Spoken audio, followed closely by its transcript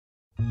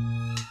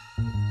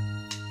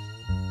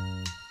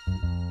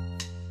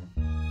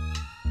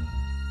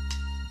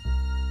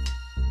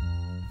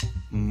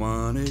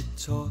Money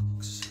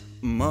talks,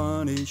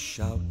 money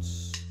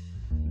shouts,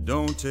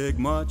 don't take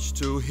much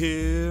to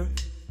hear.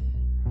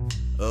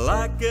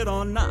 Like it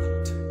or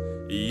not,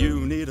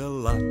 you need a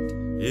lot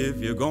if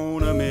you're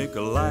gonna make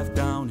a life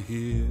down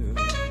here.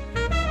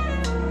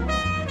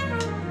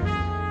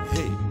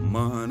 Hey,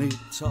 money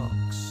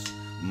talks,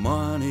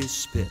 money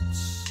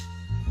spits,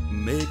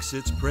 makes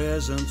its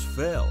presence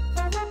felt.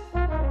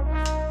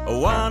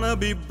 Wanna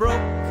be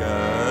broke,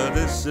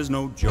 this is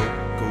no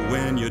joke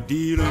when you're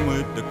dealing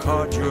with the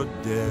cards you're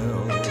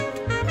dealt.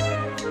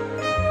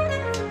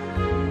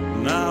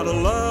 Now the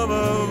love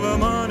of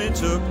money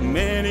took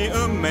many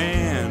a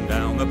man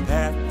down the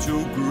path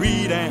to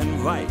greed and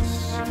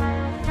vice.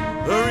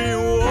 The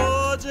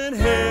reward's in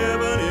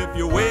heaven if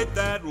you wait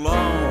that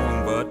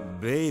long,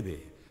 but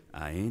baby,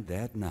 I ain't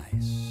that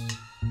nice.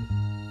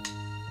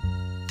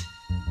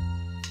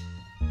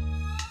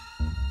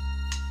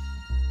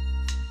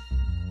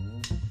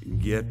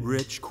 Get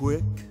rich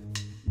quick,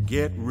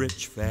 get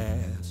rich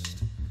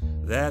fast,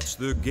 that's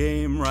the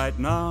game right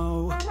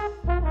now.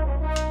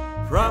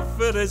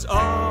 Profit is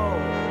all,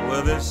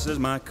 well this is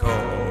my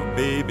call,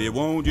 baby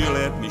won't you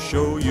let me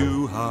show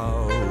you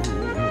how.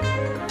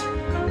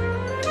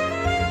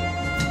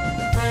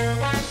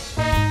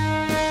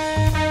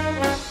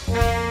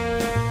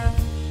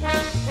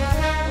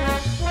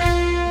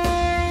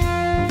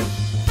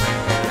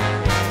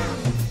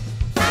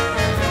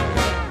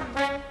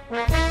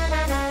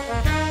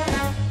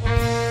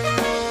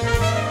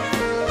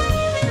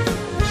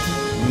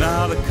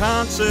 Now the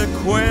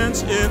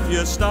consequence if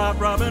you start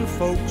robbing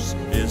folks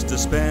is to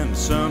spend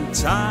some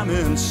time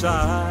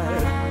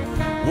inside.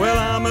 Well,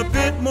 I'm a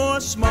bit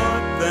more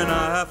smart than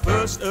I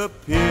first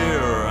appear.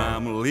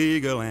 I'm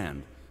legal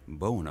and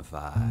bona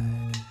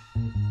fide.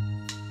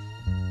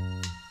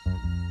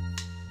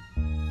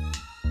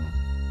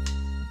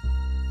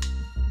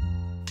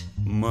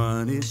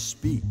 Money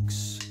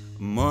speaks,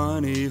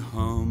 money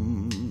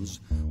hums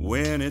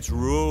when it's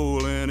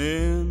rolling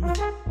in.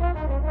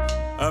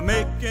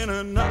 Making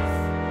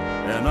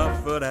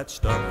enough for that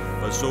stuff,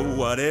 so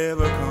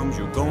whatever comes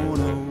you're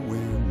gonna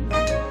win.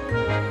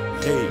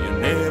 Hey, you're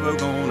never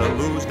gonna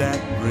lose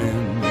that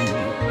grin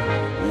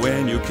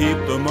when you keep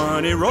the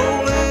money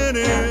rolling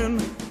in.